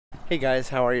Hey guys,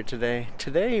 how are you today?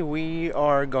 Today we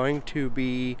are going to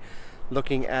be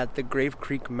looking at the Grave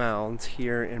Creek Mounds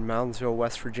here in Moundsville,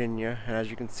 West Virginia. And as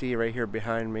you can see right here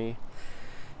behind me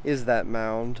is that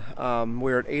mound.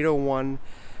 We're at 801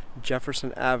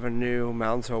 Jefferson Avenue,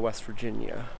 Moundsville, West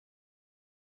Virginia.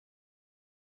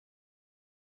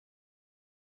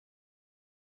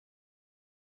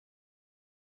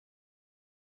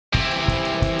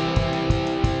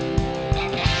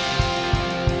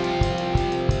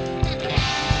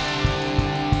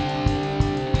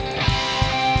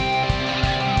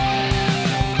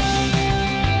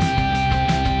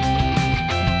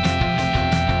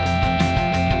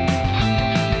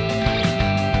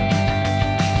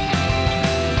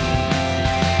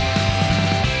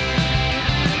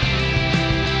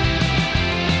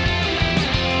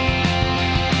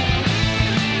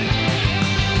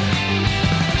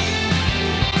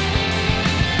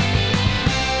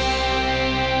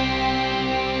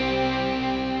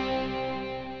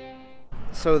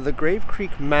 So the Grave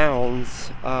Creek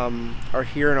Mounds are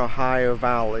here in Ohio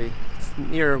Valley. It's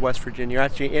near West Virginia,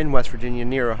 actually in West Virginia,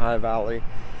 near Ohio Valley.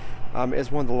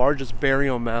 It's one of the largest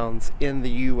burial mounds in the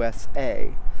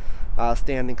USA,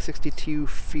 standing 62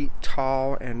 feet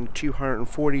tall and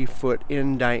 240 foot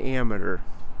in diameter.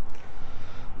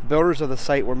 The builders of the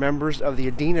site were members of the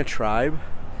Adena tribe.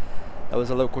 That was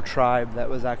a local tribe that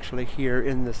was actually here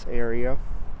in this area.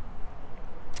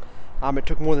 It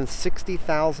took more than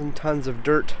 60,000 tons of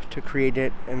dirt to create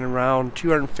it in around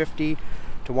 250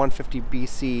 to 150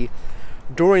 BC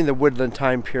during the woodland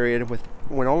time period,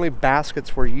 when only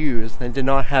baskets were used. They did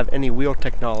not have any wheel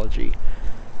technology.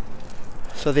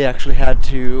 So they actually had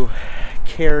to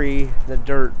carry the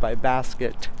dirt by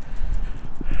basket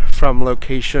from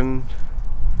location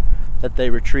that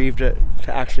they retrieved it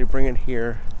to actually bring it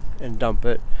here and dump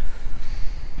it.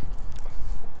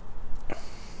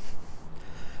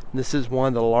 This is one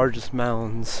of the largest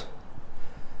mounds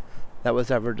that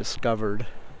was ever discovered.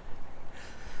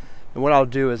 And what I'll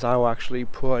do is I'll actually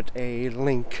put a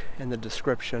link in the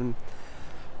description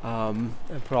and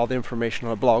put all the information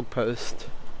on a blog post,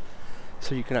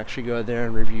 so you can actually go there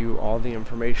and review all the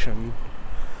information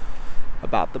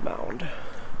about the mound.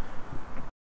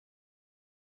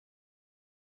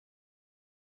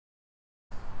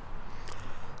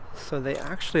 So they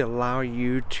actually allow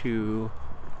you to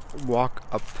walk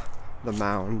up the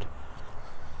mound.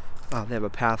 They have a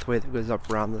pathway that goes up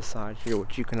around the side here,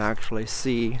 which you can actually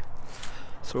see.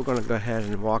 So we're going to go ahead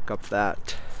and walk up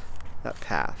that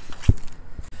path.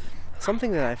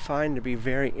 Something that I find to be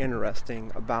very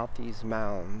interesting about these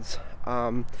mounds,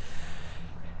 you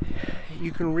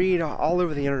can read all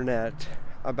over the internet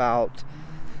about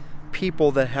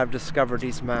people that have discovered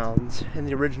these mounds and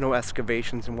the original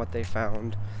excavations and what they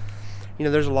found. You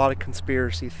know, there's a lot of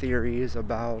conspiracy theories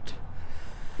about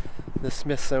the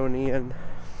Smithsonian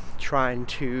trying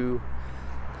to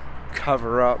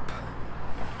cover up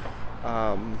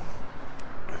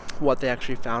what they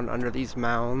actually found under these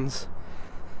mounds.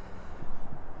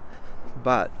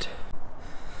 But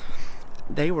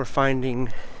they were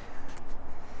finding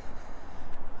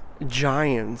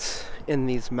giants in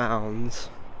these mounds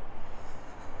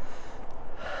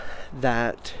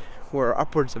that were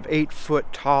upwards of 8 foot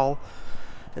tall,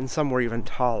 and some were even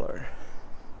taller.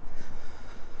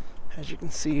 As you can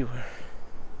see, we'll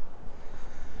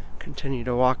continue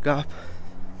to walk up.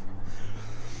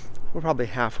 We're probably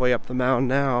halfway up the mound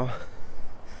now.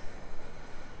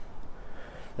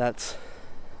 That's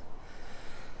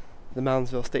the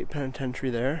Moundsville State Penitentiary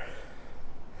there.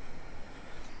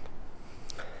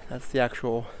 That's the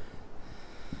actual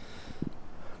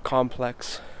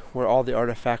complex where all the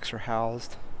artifacts are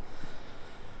housed.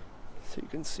 So you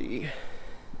can see.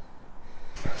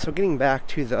 So getting back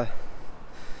to the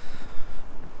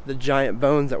giant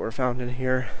bones that were found in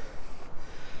here,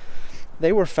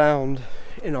 they were found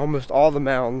in almost all the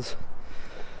mounds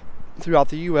throughout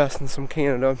the US and some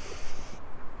Canada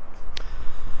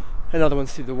and other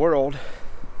ones through the world.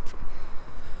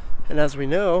 And as we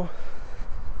know,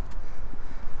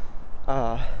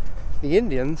 the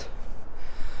Indians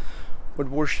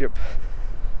would worship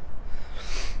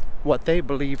what they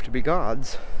believed to be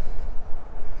gods.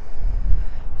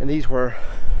 And these were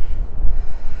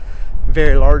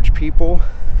very large people.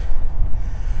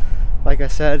 Like I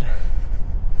said,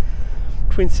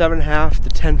 between 7.5 to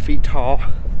 10 feet tall.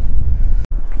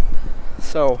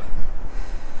 So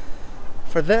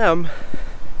for them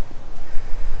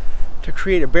to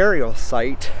create a burial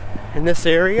site in this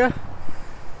area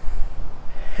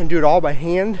and do it all by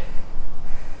hand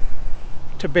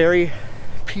to bury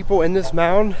people in this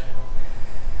mound.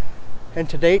 And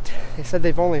to date, they said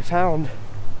they've only found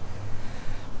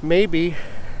maybe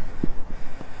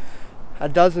a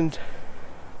dozen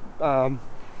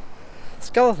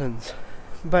skeletons.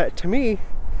 But to me,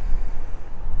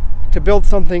 to build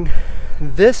something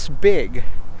this big,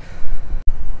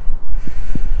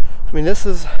 I mean, this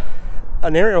is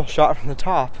an aerial shot from the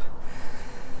top.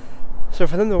 So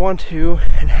for them to want to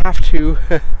and have to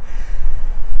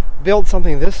build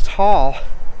something this tall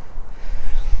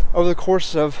over the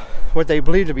course of what they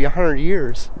believe to be 100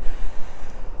 years,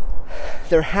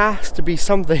 there has to be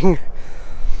something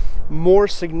more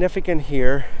significant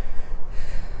here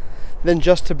than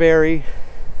just to bury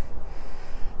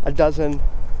a dozen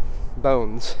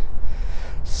bones,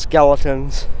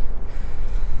 skeletons,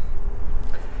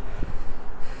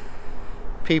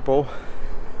 people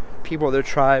of their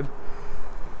tribe.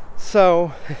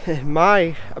 So, in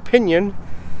my opinion,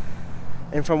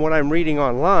 and from what I'm reading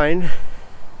online,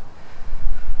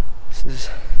 this is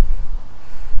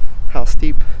how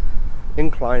steep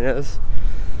incline is.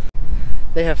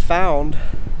 They have found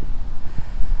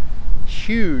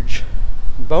huge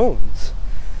bones.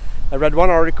 I read one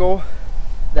article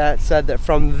that said that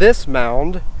from this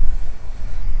mound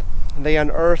they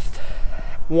unearthed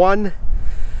one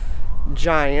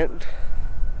giant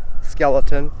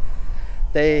skeleton.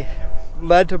 They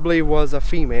led to believe was a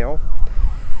female,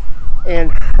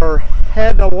 and her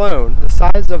head alone, the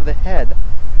size of the head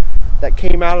that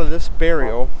came out of this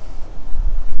burial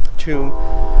tomb,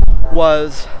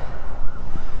 was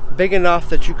big enough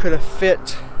that you could have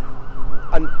fit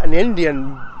an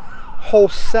Indian whole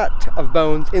set of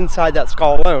bones inside that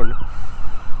skull alone.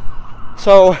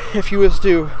 So if you was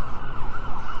to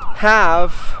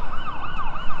have,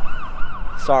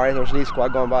 sorry, there's an E-squad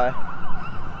going by.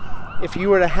 If you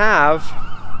were to have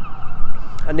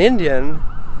an Indian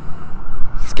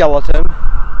skeleton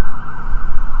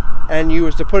and you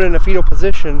was to put it in a fetal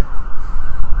position,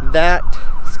 that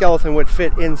skeleton would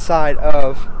fit inside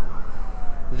of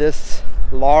this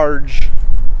large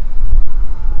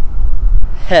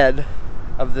head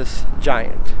of this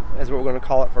giant, is what we're going to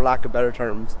call it for lack of better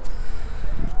terms.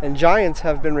 And giants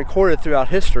have been recorded throughout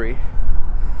history,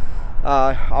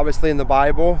 obviously in the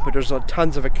Bible, but there's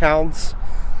tons of accounts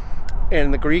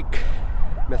in the Greek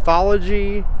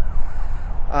mythology.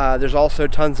 There's also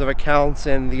tons of accounts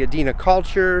in the Adena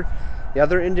culture, the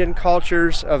other Indian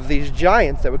cultures, of these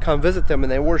giants that would come visit them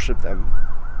and they worship them.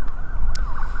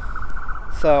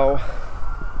 So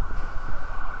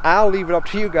I'll leave it up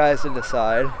to you guys to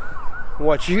decide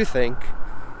what you think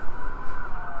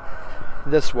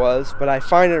this was, but I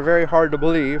find it very hard to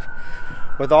believe,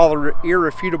 with all the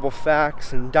irrefutable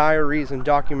facts and diaries and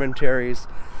documentaries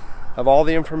of all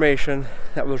the information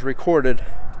that was recorded,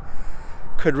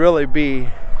 could really be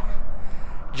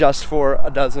just for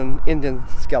a dozen Indian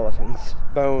skeletons,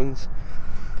 bones,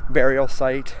 burial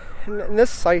site. And this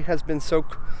site has been so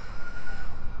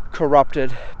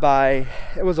corrupted by,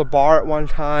 it was a bar at one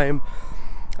time,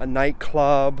 a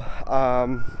nightclub,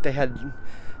 they had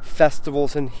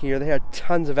festivals in here, they had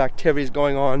tons of activities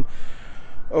going on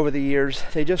over the years.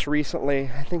 They just recently,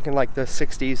 I think in like the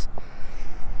 60s,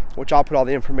 which I'll put all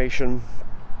the information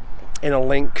in a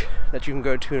link that you can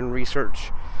go to and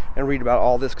research and read about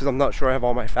all this, because I'm not sure I have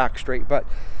all my facts straight, but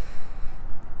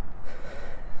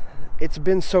it's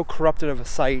been so corrupted of a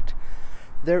site.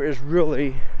 There is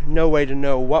really no way to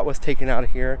know what was taken out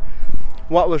of here,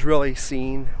 what was really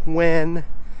seen, when,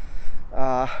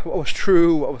 what was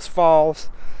true, what was false.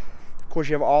 Of course,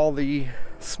 you have all the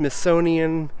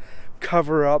Smithsonian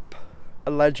cover-up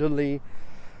allegedly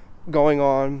going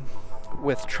on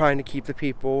with trying to keep the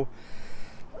people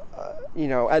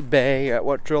at bay at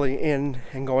what's really in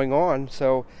and going on.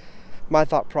 So my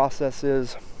thought process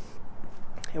is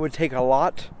it would take a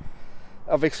lot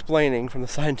of explaining from the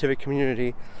scientific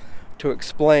community to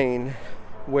explain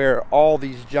where all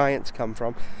these giants come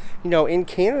from. In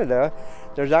Canada,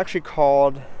 there's actually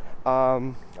called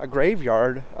a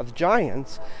graveyard of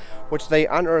giants, which they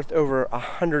unearthed over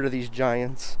 100 of these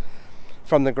giants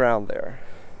from the ground there.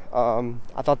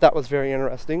 I thought that was very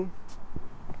interesting.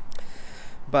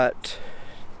 But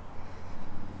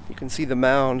you can see the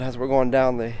mound as we're going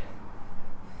down the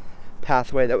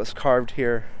pathway that was carved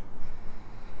here.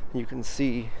 You can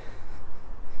see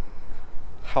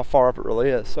how far up it really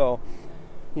is. So,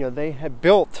 they had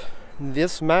built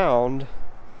this mound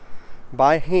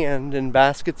by hand in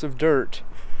baskets of dirt,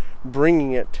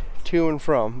 bringing it to and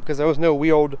from, because there was no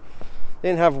wheeled, they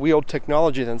didn't have wheeled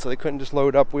technology then, so they couldn't just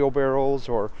load up wheelbarrows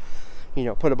or,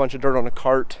 put a bunch of dirt on a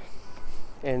cart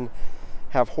and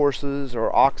have horses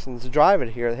or oxen to drive it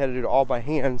here. They had to do it all by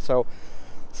hand. So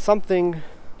something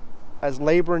as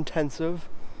labor intensive,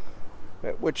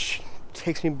 which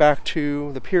takes me back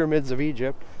to the pyramids of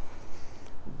Egypt,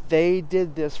 they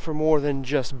did this for more than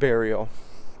just burial.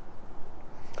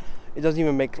 It doesn't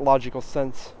even make logical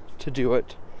sense to do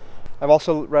it. I've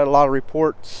also read a lot of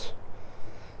reports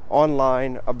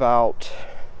online about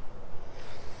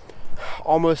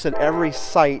almost at every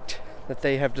site that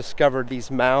they have discovered these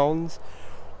mounds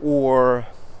or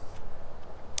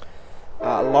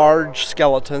large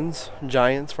skeletons,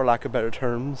 giants for lack of better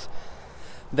terms.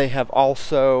 They have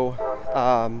also,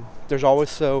 there's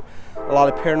also a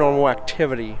lot of paranormal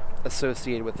activity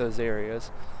associated with those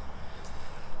areas.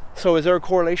 So is there a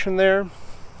correlation there?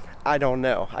 I don't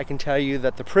know. I can tell you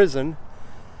that the prison,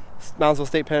 Moundsville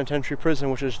State Penitentiary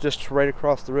Prison, which is just right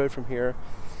across the road from here,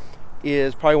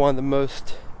 is probably one of the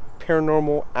most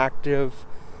paranormal active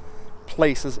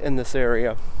places in this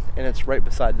area, and it's right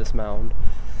beside this mound.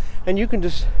 And you can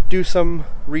just do some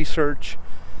research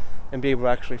and be able to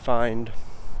actually find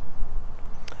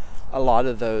a lot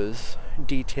of those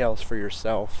details for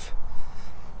yourself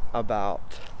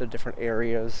about the different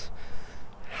areas,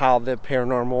 how the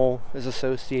paranormal is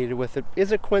associated with it.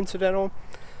 Is it coincidental?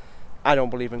 I don't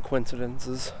believe in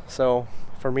coincidences. So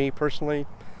for me personally,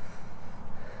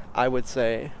 I would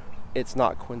say it's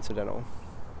not coincidental.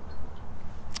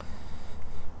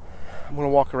 I'm going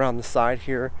to walk around the side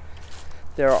here.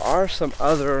 There are some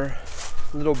other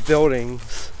little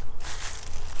buildings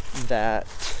that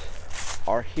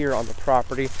are here on the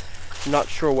property. I'm not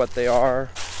sure what they are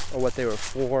or what they were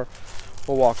for.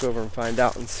 We'll walk over and find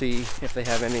out and see if they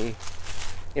have any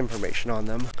information on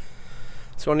them.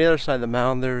 So on the other side of the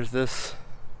mound, there's this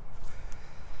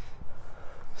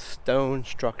stone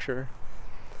structure.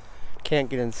 Can't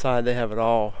get inside. They have it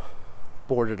all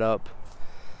boarded up.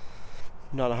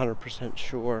 Not 100%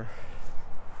 sure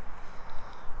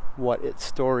what its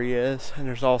story is. And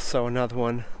there's also another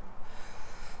one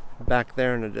back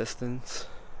there in the distance.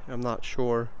 I'm not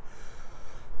sure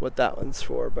what that one's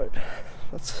for, but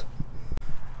let's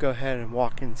go ahead and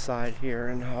walk inside here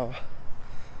and I'll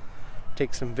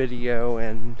take some video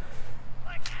and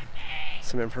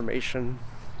some information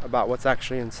about what's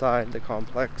actually inside the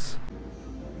complex.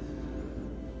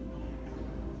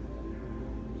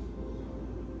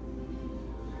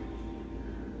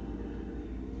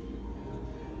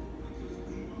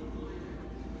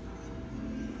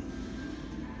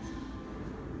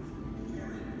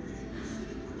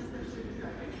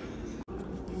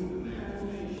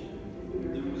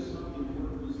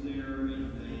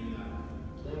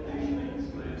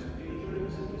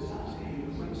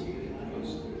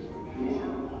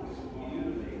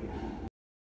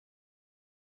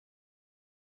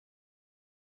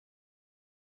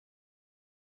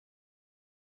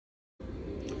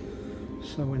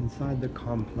 So inside the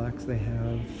complex they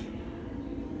have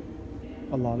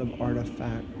a lot of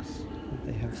artifacts that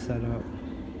they have set up.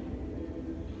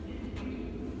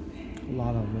 A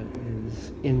lot of it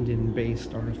is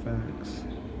Indian-based artifacts.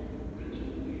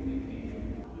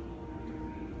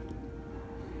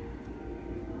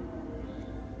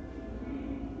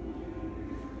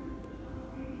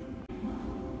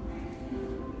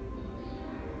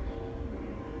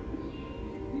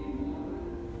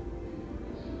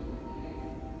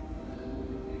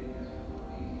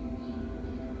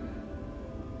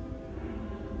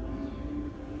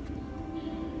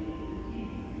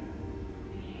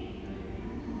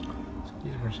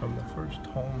 These were some of the first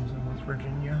homes in West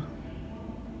Virginia.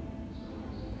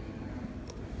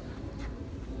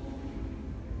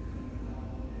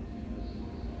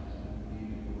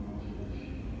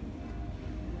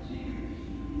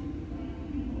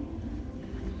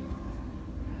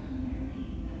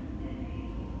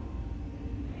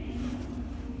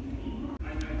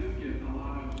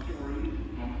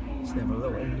 So they have a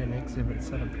little Indian exhibit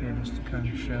set up here just to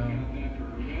kind of show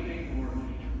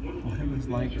what it was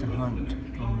like to hunt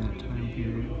on that time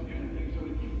period.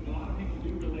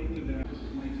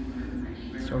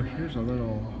 So here's a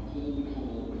little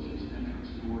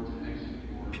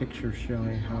picture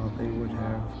showing how they would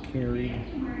have carried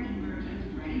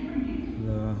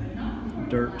the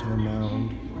dirt to the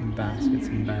mound in baskets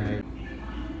and bags.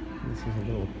 This is a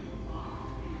little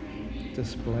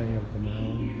display of the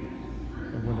mound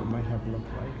and what it might have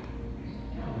looked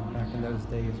like back in those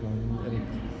days when the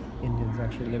Indians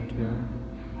actually lived here.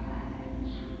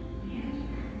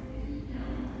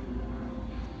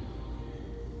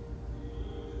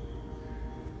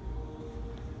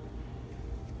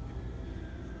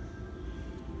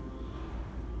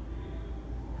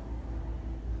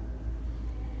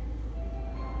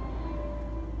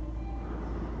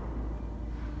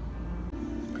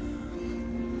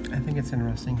 I think it's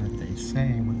interesting that they say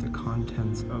what the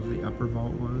contents of the upper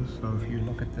vault was. So if you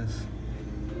look at this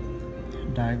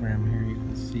diagram here, you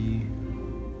can see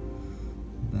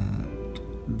that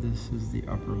this is the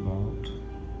upper vault,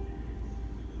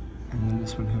 and then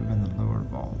this would have been the lower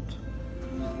vault.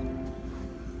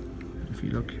 If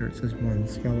you look here, it says 1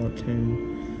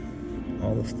 skeleton,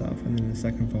 all the stuff, and then the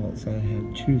second vault said it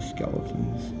had 2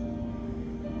 skeletons.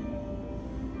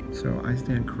 So I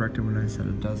stand corrected when I said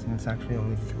a dozen. It's actually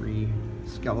only 3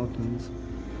 skeletons,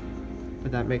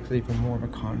 but that makes it even more of a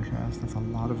contrast. That's a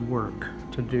lot of work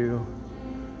to do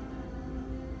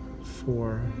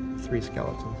for 3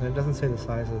 skeletons. And it doesn't say the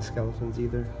size of the skeletons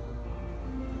either.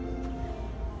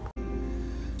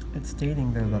 It's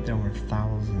stating though that there were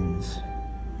thousands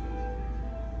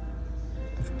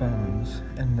of bones,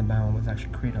 and the mound was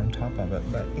actually created on top of it,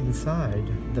 but inside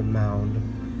the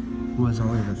mound was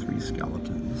only the 3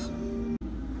 skeletons.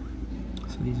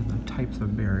 So these are the types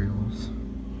of burials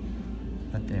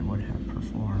that they would have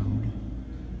performed.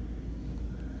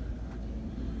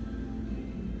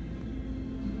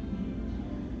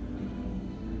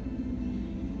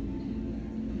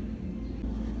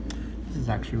 This is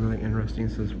actually really interesting.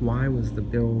 It says, why was the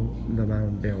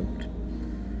mound built?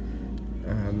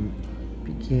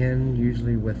 Began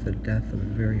usually with the death of a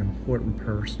very important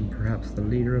person, perhaps the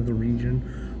leader of the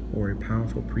region or a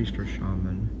powerful priest or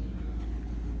shaman.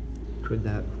 Could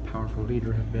that powerful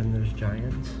leader have been those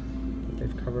giants that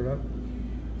they've covered up?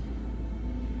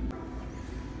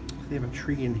 They have a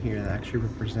tree in here that actually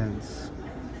represents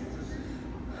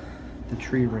the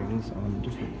tree rings on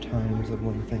different times of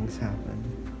when things happen.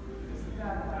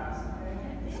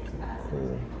 It's kind of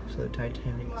cool. So the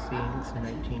Titanic sinks in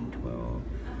 1912.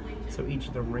 So each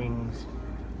of the rings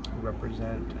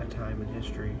represent a time in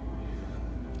history.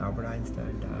 Albert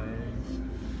Einstein dies.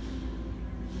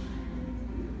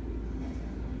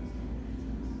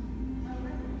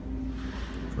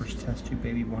 First test tube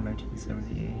baby born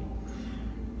 1978.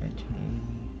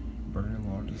 1980, Berlin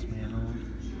Wall dismantled.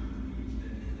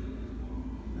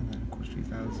 And then of course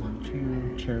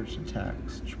 2002, terrorist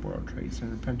attacks, World Trade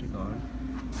Center, Pentagon.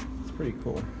 It's pretty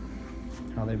cool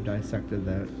how they've dissected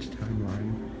that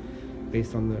timeline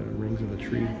based on the rings of the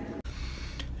tree.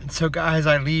 And so guys,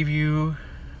 I leave you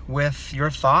with your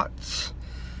thoughts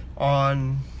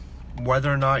on whether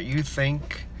or not you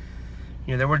think,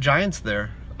 there were giants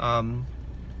there. I'll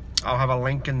have a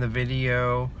link in the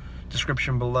video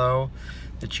description below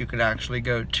that you could actually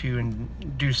go to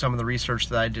and do some of the research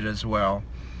that I did as well.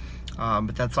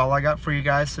 But that's all I got for you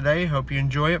guys today. Hope you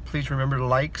enjoy it. Please remember to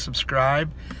like,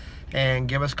 subscribe, and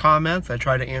give us comments. I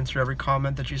try to answer every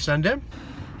comment that you send in.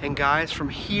 And guys, from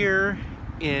here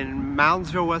in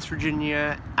Moundsville, West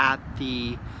Virginia at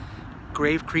the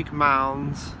Grave Creek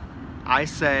Mounds, I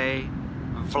say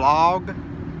vlog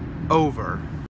over.